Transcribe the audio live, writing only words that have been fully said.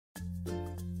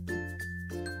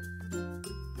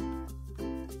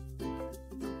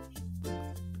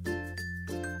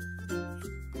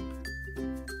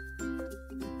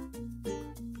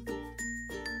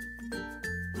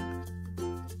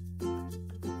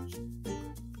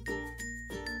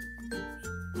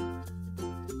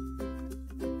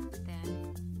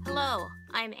Hello,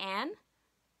 I'm Anne.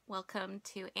 Welcome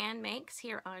to Anne Makes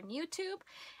here on YouTube,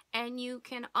 and you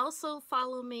can also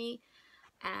follow me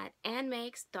at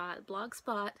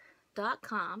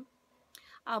annemakes.blogspot.com,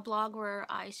 a blog where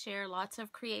I share lots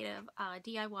of creative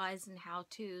DIYs and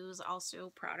how-tos,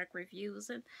 also product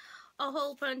reviews, and a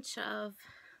whole bunch of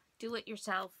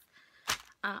do-it-yourself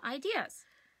ideas.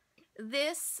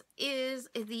 This is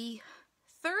the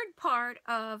third part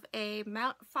of a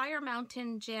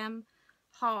FireMountain Gem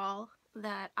haul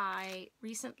that I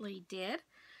recently did,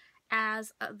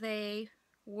 as they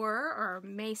were or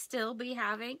may still be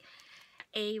having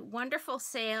a wonderful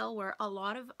sale where a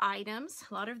lot of items,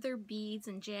 a lot of their beads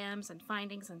and gems and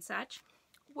findings and such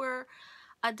were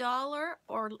 $1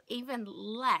 or even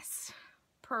less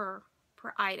per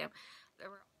item.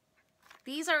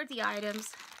 These are the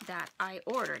items that I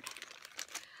ordered.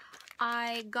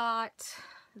 I got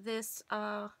this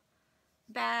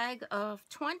bag of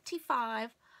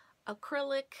 25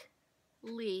 acrylic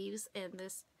leaves in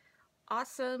this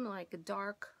awesome, like,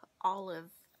 dark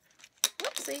olive,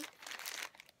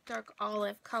 dark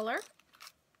olive color.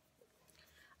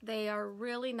 They are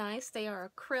really nice. They are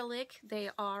acrylic. They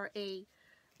are a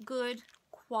good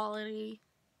quality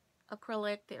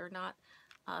acrylic. They're not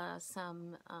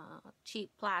some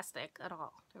cheap plastic at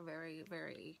all. They're very,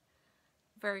 very,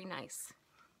 very nice.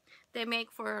 They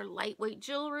make for lightweight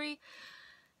jewelry,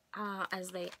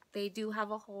 as they do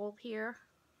have a hole here,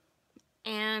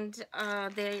 and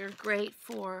they are great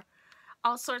for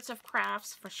all sorts of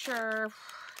crafts for sure,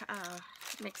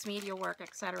 mixed media work,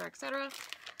 etc., etc.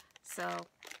 So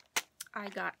I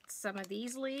got some of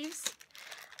these leaves.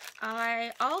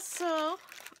 I also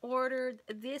ordered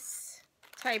this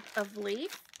type of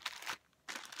leaf.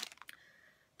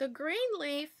 The green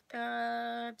leaf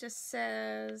just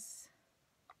says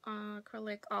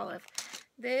acrylic olive.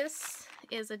 This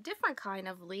is a different kind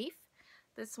of leaf.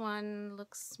 This one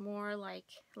looks more like,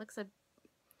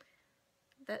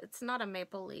 it's not a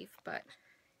maple leaf, but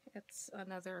it's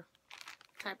another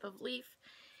type of leaf.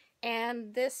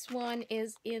 And this one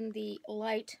is in the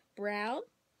light brown,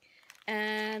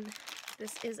 and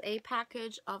this is a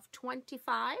package of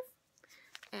 25,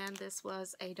 and this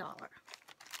was $1.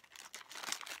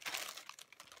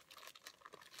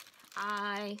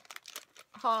 I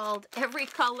hauled every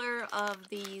color of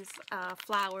these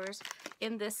flowers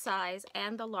in this size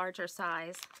and the larger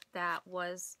size that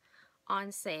was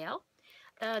on sale.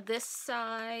 This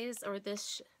size, or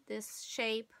this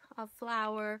shape of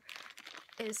flower,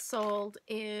 is sold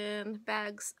in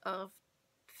bags of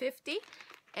 50,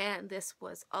 and this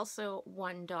was also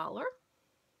 $1.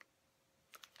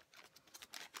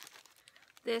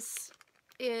 This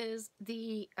is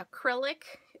the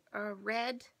acrylic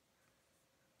red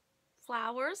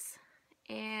flowers,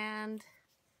 and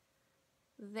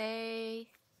they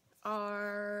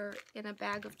are in a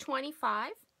bag of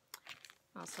 25,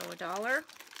 also $1.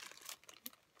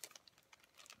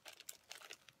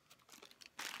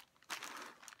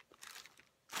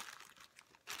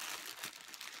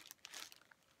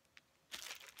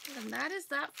 And that is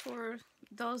that for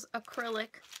those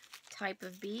acrylic type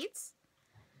of beads.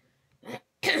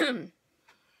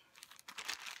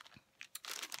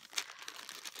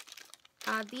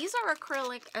 These are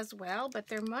acrylic as well, but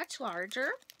they're much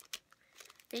larger.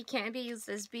 They can be used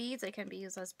as beads, they can be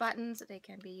used as buttons, they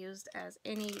can be used as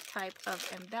any type of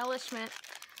embellishment,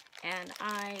 and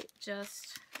I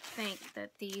just think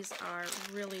that these are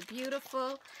really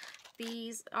beautiful.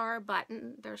 These are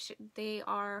they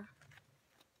are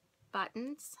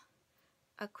buttons,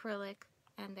 acrylic,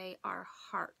 and they are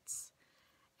hearts,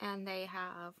 and they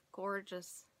have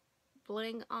gorgeous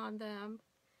bling on them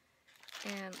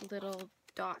and little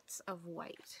dots of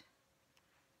white.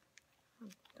 I'm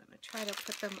going to try to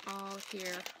put them all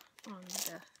here on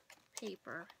the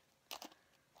paper,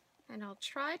 and I'll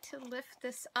try to lift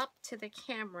this up to the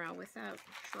camera without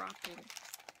dropping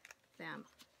them.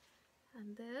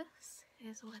 And this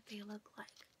is what they look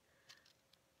like.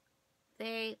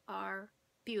 They are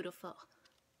beautiful.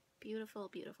 Beautiful,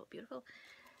 beautiful, beautiful.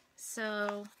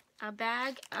 So a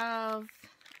bag of,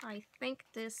 I think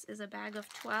this is a bag of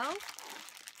 12.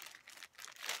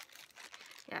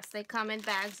 Yes, they come in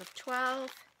bags of 12,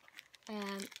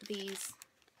 and these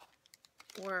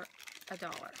were $1.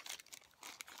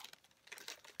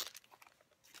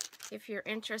 If you're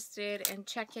interested in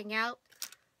checking out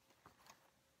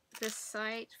this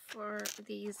site for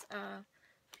these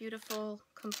beautiful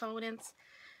components,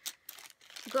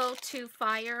 go to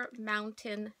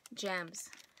FireMountain Gems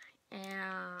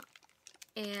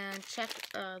and check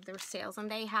their sales, and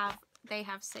they have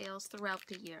sales throughout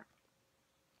the year.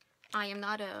 I am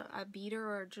not a beader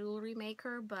or a jewelry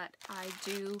maker, but I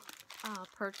do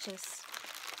purchase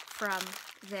from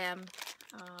them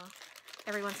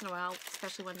every once in a while,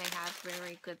 especially when they have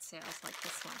very good sales like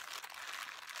this one.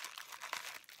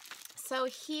 So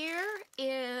here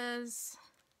is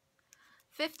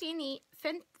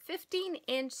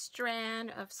 15-inch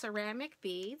strand of ceramic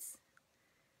beads.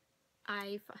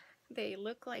 They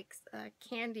look like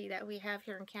candy that we have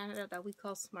here in Canada that we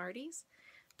call Smarties.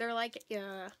 They're like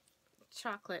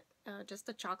chocolate, just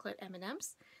the chocolate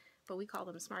M&Ms, but we call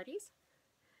them Smarties.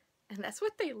 And that's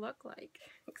what they look like.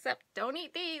 Except don't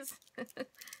eat these.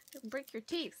 You'll break your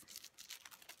teeth.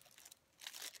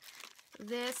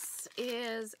 This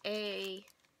is a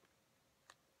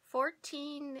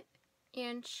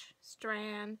 14-inch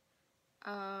strand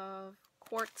of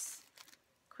quartz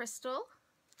crystal.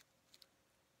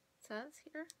 It says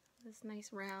here, this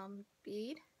nice round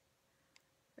bead.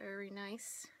 Very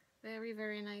nice. Very,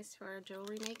 very nice for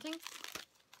jewelry making.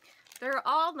 They're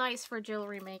all nice for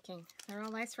jewelry making. They're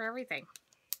all nice for everything.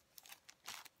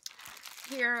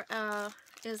 Here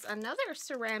is another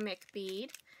ceramic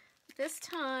bead. This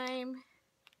time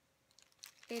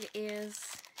it is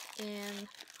in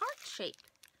heart shape.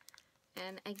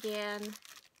 And again,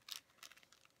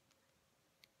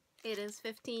 it is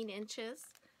 15 inches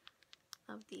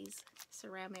of these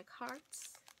ceramic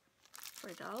hearts for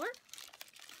 $1.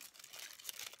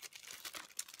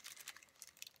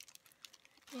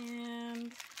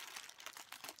 And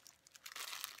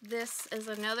this is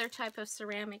another type of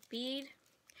ceramic bead.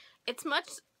 It's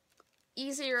much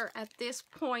easier at this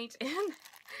point in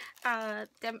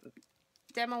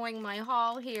demoing my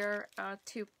haul here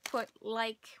to put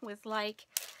like with like,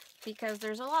 because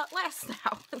there's a lot less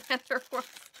now than there was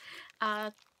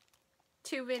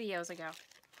 2 videos ago.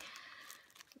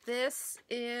 This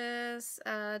is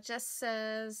just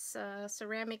says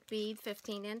ceramic bead,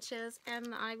 15 inches,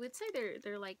 and I would say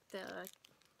they're like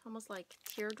almost like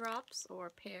teardrops or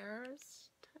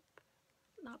pears.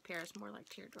 Not pears, more like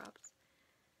teardrops.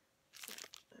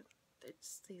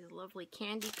 It's these lovely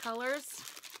candy colors.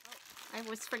 Oh, I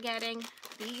was forgetting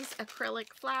these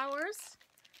acrylic flowers.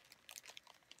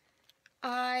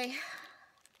 I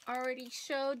already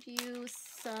showed you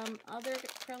some other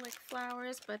acrylic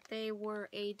flowers, but they were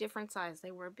a different size. They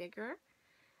were bigger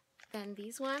than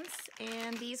these ones,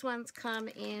 and these ones come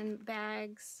in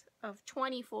bags of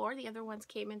 24. The other ones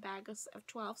came in bags of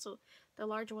 12, so the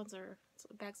larger ones are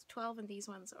bags of 12 and these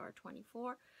ones are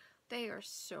 24. They are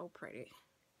so pretty.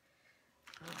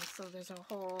 So there's a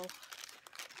whole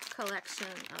collection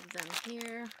of them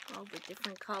here, all the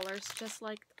different colors, just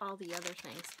like all the other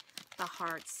things, the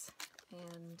hearts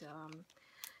and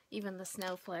even the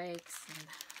snowflakes, and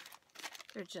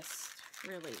they're just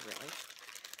really, really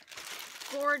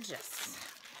gorgeous.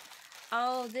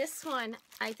 Oh, this one,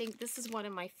 I think this is one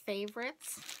of my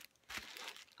favorites.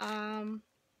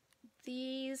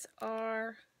 These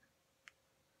are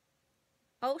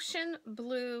ocean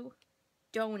blue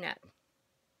donut.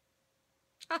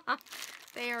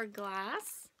 They are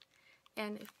glass,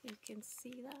 and if you can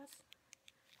see this,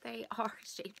 they are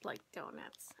shaped like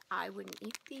donuts. I wouldn't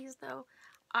eat these though.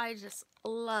 I just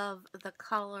love the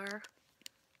color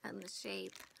and the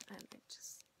shape, and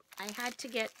I had to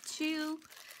get 2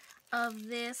 of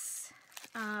this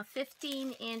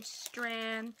 15-inch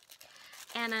strand,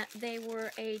 and they were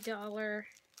 $1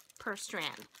 per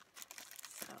strand.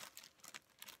 So,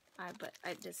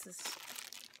 this is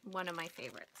one of my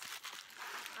favorites.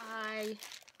 I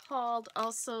hauled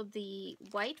also the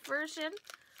white version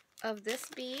of this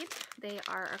bead. They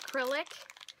are acrylic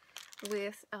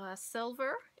with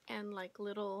silver and like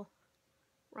little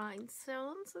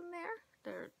rhinestones in there.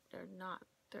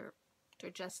 They're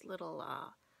just little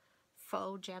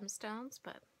faux gemstones,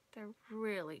 but they're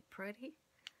really pretty.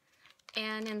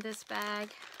 And in this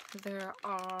bag there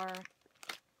are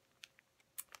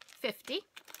 50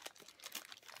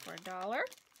 for $1.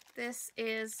 This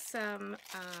is some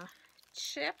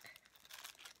chip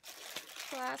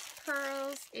glass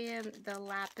pearls in the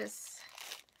lapis,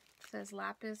 it says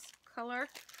lapis color.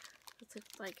 It's a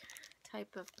like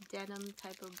type of denim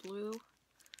type of blue,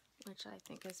 which I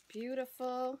think is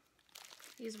beautiful.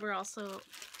 These were also,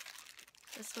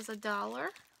 this was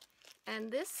 $1.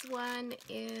 And this one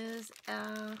is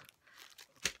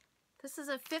this is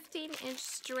a 15-inch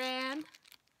strand,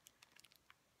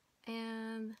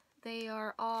 and they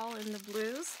are all in the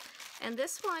blues. And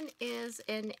this one is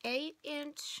an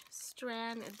 8-inch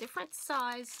strand, a different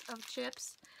size of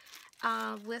chips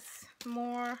with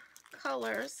more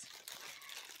colors.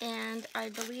 And I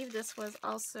believe this was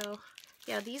also,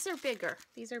 yeah, these are bigger.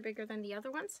 These are bigger than the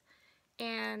other ones.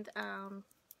 And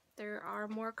There are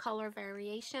more color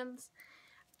variations,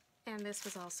 and this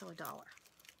was also $1.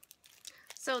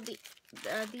 So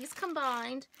these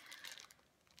combined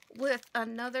with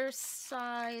another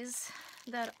size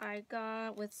that I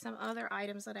got with some other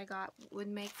items that I got would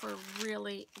make for a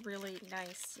really, really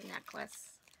nice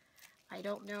necklace. I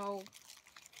don't know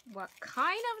what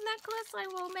kind of necklace I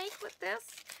will make with this,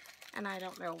 and I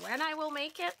don't know when I will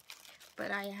make it,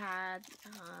 but I had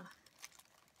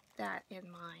that in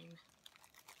mind.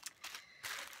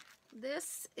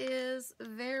 This is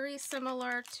very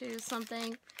similar to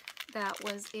something that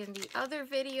was in the other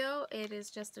video. It is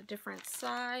just a different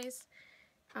size.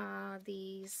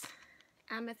 These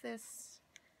amethyst,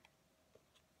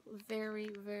 very,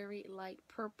 very light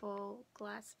purple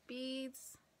glass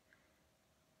beads.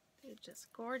 They're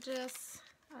just gorgeous.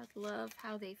 I love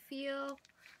how they feel.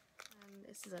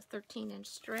 This is a 13-inch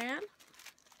strand.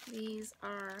 These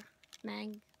are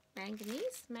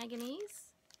manganese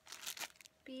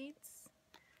beads.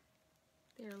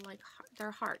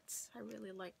 They're hearts. I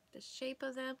really like the shape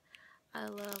of them. I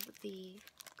love the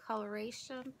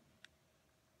coloration.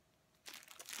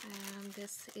 And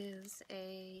this is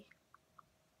a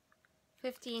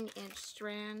 15-inch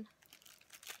strand,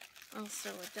 also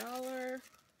 $1.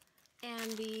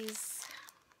 And these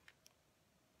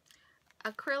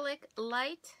acrylic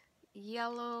light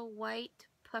yellow white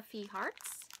puffy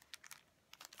hearts.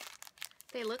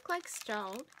 They look like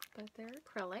stone, but they're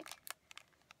acrylic.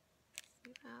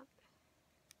 See that?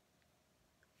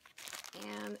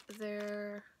 And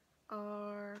there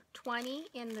are 20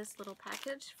 in this little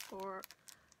package for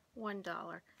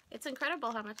 $1. It's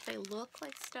incredible how much they look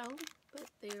like stone, but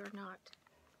they are not.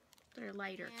 They're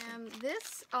lighter. And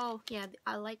this, oh yeah,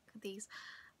 I like these.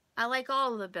 I like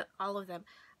all of them.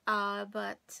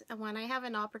 But when I have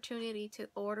an opportunity to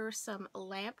order some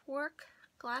lamp work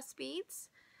glass beads,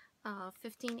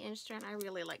 15-inch strand, I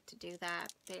really like to do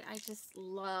that. I just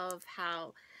love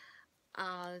how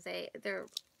they're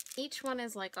each one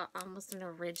is like almost an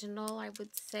original, I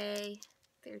would say.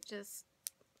 They're just,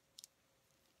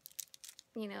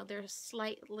 you know, they're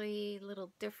slightly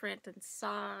little different in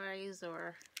size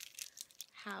or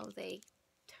how they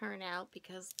turn out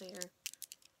because they're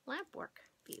lamp work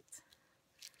beads.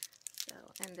 So,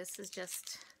 and this is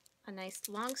just a nice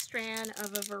long strand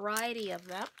of a variety of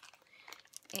them.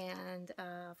 And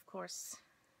of course,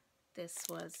 this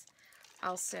was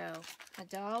also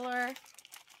 $1.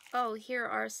 Oh, here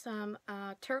are some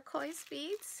turquoise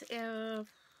beads,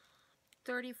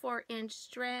 34-inch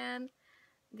strand.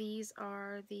 These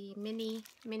are the mini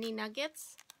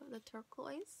nuggets of the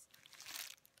turquoise.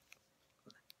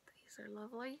 These are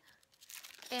lovely.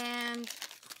 And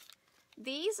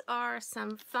these are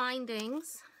some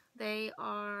findings. They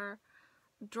are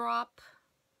drop.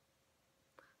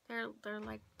 They're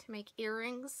like to make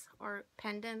earrings or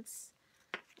pendants,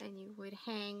 and you would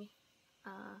hang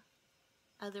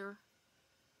other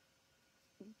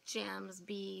gems,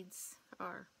 beads,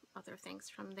 or other things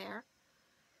from there.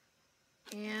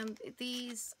 And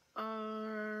these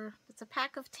are, it's a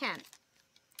pack of 10.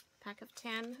 Pack of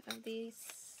 10 of these,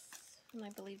 and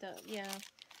I believe that, yeah,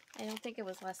 I don't think it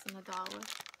was less than $1.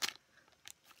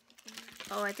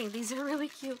 Oh, I think these are really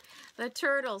cute. The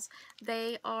turtles,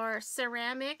 they are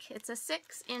ceramic. It's a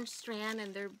 6-inch strand,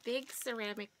 and they're big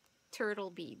ceramic turtle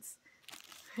beads.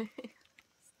 They're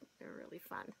really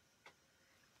fun.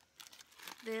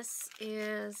 This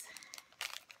is,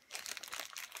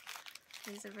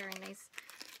 these are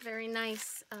very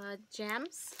nice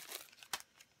gems,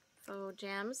 faux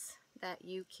gems that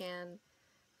you can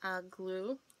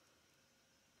glue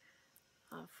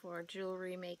for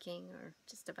jewelry making or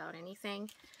just about anything.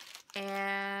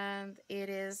 And it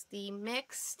is the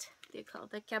mixed, they call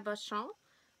it the cabochon,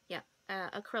 yeah,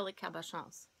 acrylic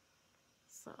cabochons.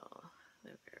 So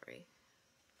they're very,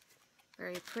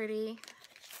 very pretty.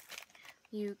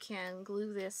 You can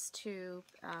glue this to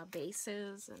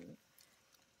bases and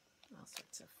all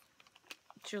sorts of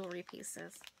jewelry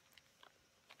pieces.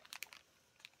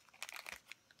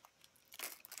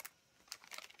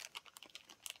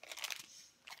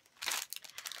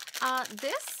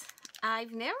 This,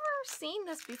 I've never seen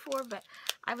this before, but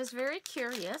I was very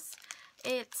curious.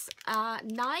 It's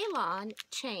nylon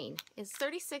chain. It's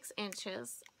 36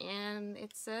 inches, and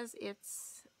it says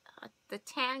it's the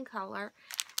tan color,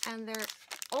 and they're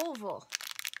oval,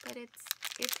 but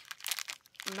it's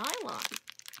nylon.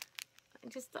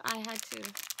 I had to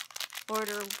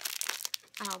order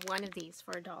one of these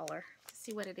for $1 to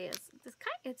see what it is.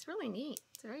 It's really neat.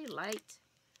 It's very light.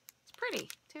 It's pretty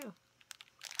too.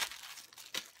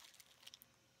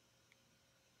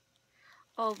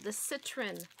 Oh, the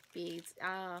citron beads.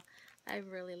 I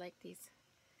really like these.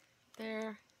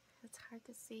 They're It's hard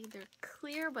to see. They're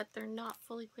clear, but they're not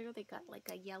fully clear. They got like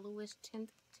a yellowish tint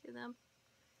to them.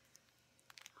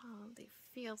 Oh, they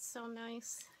feel so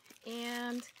nice.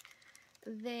 And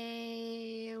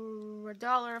they were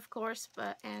 $1, of course,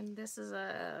 and this is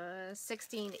a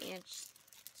 16-inch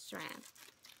strand.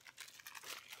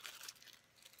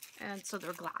 And so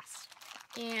they're glass.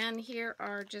 And here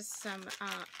are just some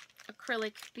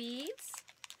acrylic beads.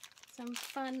 Some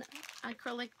fun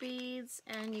acrylic beads,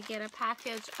 and you get a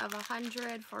package of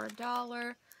 100 for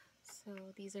 $1. So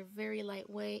these are very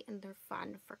lightweight and they're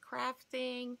fun for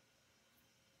crafting.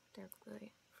 They're good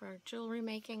for jewelry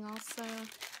making also.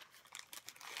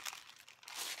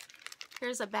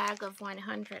 Here's a bag of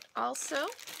 100 also.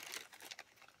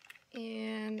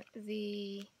 And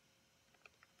the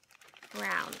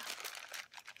brown.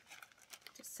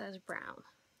 It just says brown.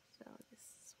 So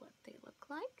this is what they look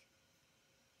like.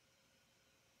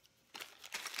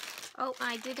 Oh,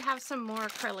 I did have some more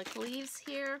acrylic leaves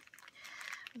here.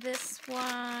 This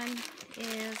one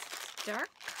is dark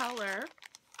color.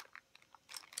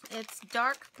 It's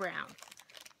dark brown.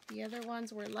 The other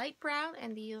ones were light brown,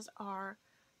 and these are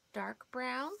dark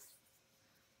brown.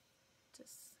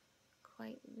 Just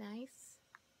quite nice.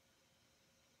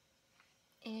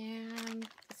 And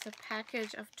it's a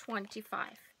package of 25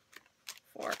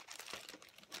 for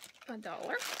 $1.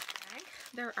 Okay.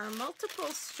 There are multiple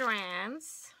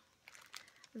strands.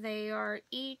 They are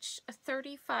each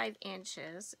 35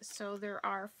 inches, so there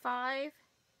are 5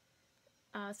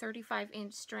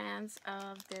 35-inch strands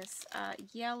of this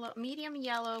medium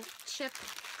yellow chip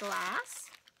glass.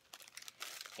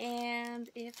 And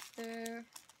they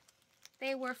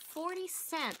were 40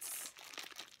 cents,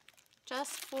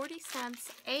 just 40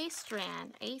 cents a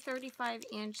strand, a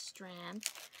 35-inch strand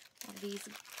of these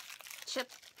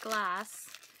chip glass.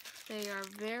 They are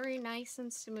very nice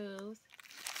and smooth.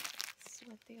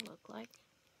 What they look like.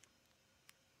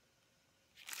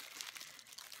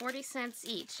 40 cents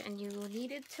each, and you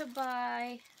needed to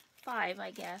buy 5, I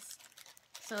guess.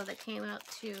 So that came out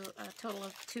to a total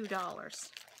of $2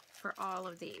 for all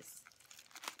of these.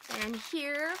 And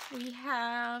here we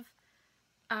have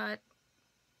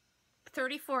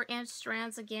 34-inch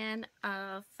strands again,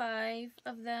 5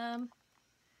 of them.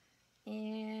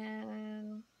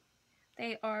 And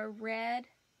they are red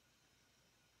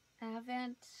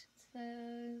Avent.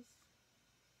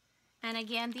 And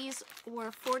again, these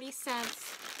were 40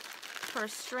 cents per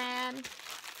strand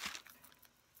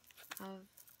of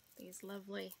these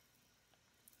lovely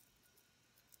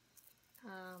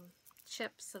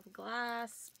chips of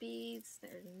glass beads.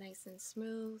 They're nice and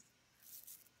smooth.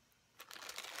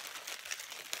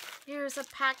 Here's a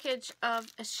package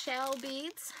of shell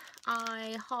beads.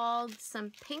 I hauled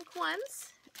some pink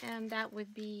ones, and that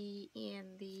would be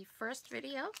in the first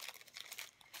video.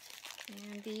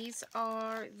 And these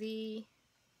are the,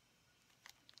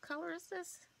 what color is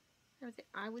this?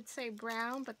 I would say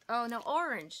brown, but oh no,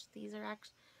 orange. These are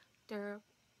actually, they're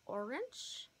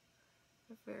orange.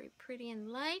 They're very pretty and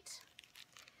light.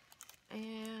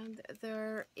 And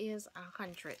there is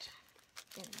 100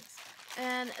 in this.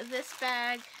 And this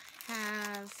bag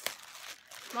has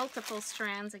multiple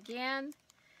strands again.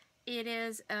 It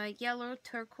is a yellow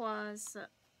turquoise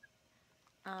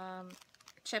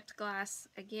chipped glass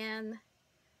again,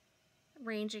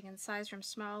 ranging in size from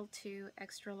small to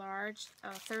extra large,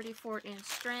 34-inch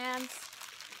strands.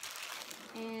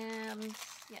 And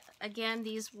yeah, again,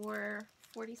 these were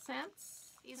 40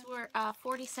 cents. These were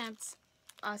 40 cents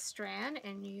a strand,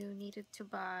 and you needed to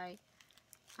buy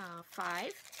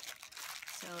 5,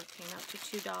 so it came out to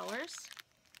 $2.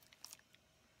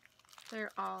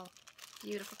 They're all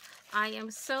beautiful. I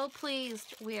am so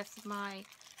pleased with my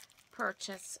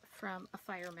purchase from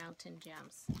FireMountain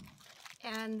Gems.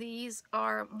 And these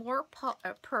are more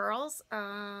pearls,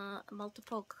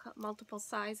 multiple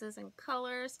sizes and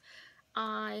colors.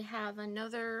 I have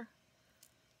another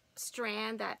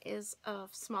strand that is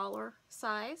of smaller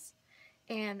size,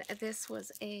 and this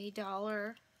was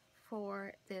 $1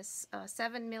 for this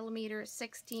 7mm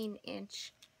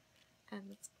 16-inch, and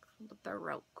it's called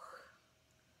Baroque.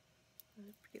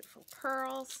 Beautiful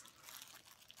pearls.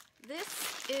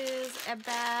 This is a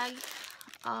bag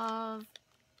of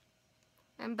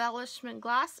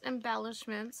glass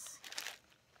embellishments.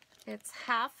 It's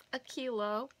half a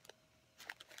kilo,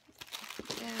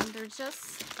 and they're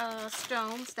just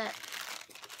stones, that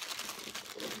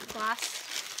glass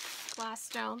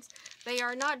stones. They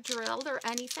are not drilled or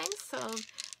anything, so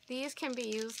these can be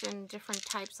used in different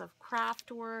types of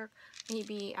craft work.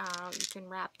 Maybe you can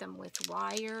wrap them with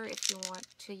wire if you want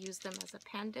to use them as a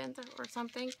pendant or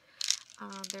something.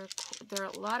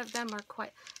 A lot of them are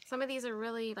quite, some of these are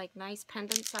really like nice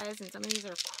pendant size, and some of these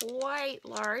are quite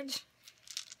large.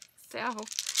 So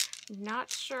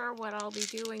not sure what I'll be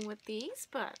doing with these,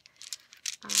 but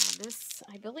this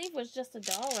I believe was just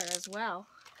 $1 as well.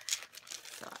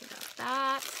 So I got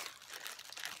that.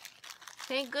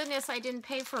 Thank goodness I didn't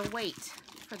pay for weight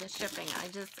for the shipping.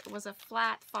 It was a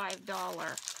flat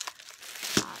 $5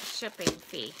 shipping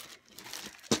fee.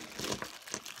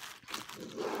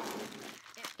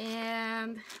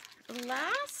 And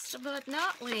last but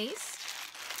not least,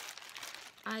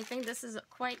 I think this is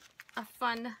quite a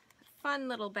fun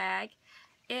little bag.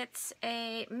 It's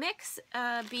a mix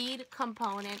bead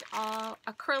component,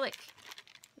 acrylic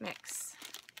mix.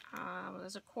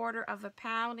 There's 1/4 of a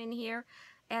pound in here,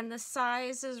 and the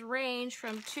sizes range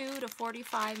from 2 to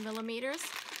 45 millimeters.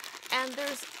 And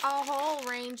there's a whole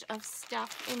range of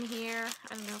stuff in here.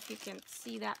 I don't know if you can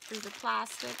see that through the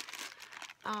plastic,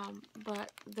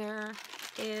 but there's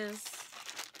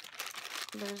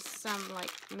some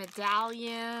like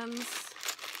medallions.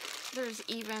 There's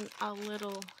even a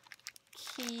little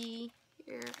key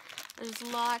here. There's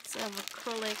lots of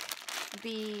acrylic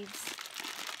beads,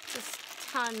 just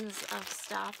tons of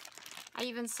stuff. I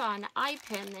even saw an eye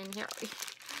pin in here.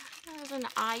 There's an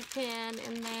eye pin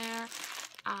in there.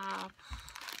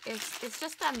 It's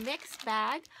just a mixed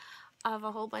bag of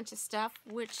a whole bunch of stuff,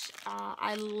 which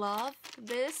I love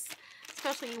this,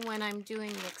 especially when I'm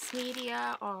doing mixed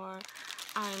media or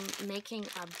I'm making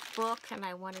a book and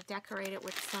I want to decorate it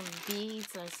with some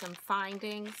beads and some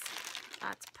findings.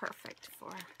 That's perfect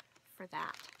for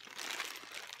that.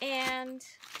 And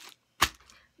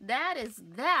that is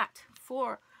that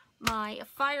for my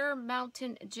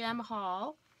FireMountain Gem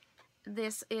haul.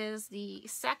 This is the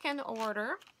second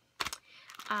order.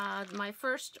 My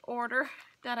first order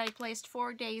that I placed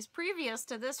 4 days previous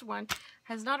to this one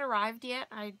has not arrived yet.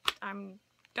 I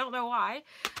don't know why,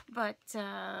 but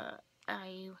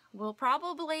I will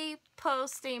probably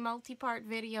post a multi-part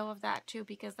video of that too,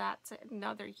 because that's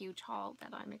another huge haul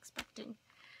that I'm expecting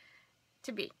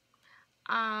to be.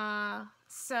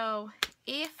 So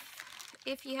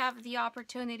if you have the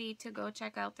opportunity to go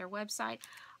check out their website,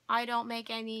 I don't make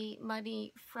any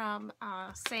money from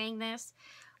saying this.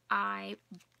 I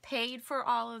paid for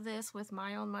all of this with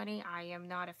my own money. I am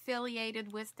not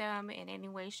affiliated with them in any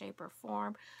way, shape, or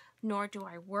form, nor do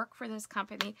I work for this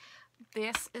company.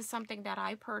 This is something that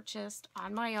I purchased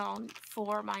on my own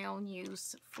for my own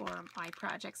use for my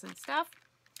projects and stuff.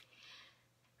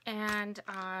 And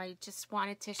I just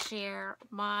wanted to share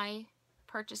my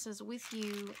purchases with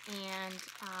you and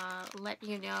let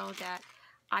you know that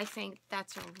I think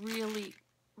that's a really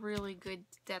good,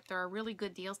 that there are really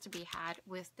good deals to be had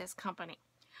with this company.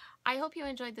 I hope you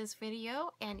enjoyed this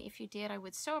video, and if you did, I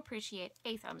would so appreciate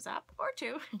a thumbs up or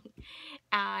 2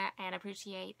 and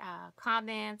appreciate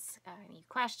comments, any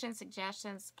questions,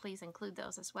 suggestions. Please include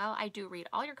those as well. I do read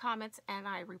all your comments and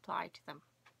I reply to them.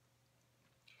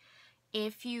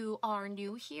 If you are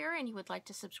new here and you would like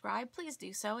to subscribe, please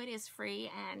do so. It is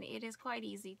free and it is quite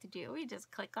easy to do. You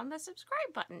just click on the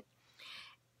subscribe button.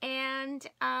 And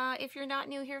if you're not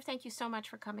new here, thank you so much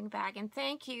for coming back. And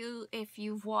thank you if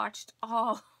you've watched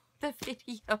all the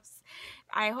videos.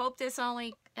 I hope this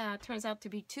only turns out to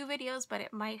be 2 videos, but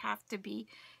it might have to be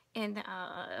in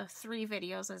 3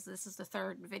 videos, as this is the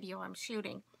 3rd video I'm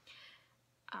shooting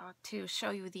to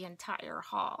show you the entire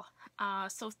haul.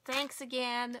 So thanks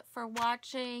again for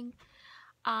watching,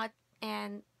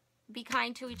 and be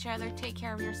kind to each other, take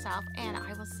care of yourself, and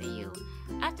I will see you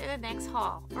after the next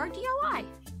haul or DIY.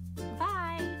 Bye.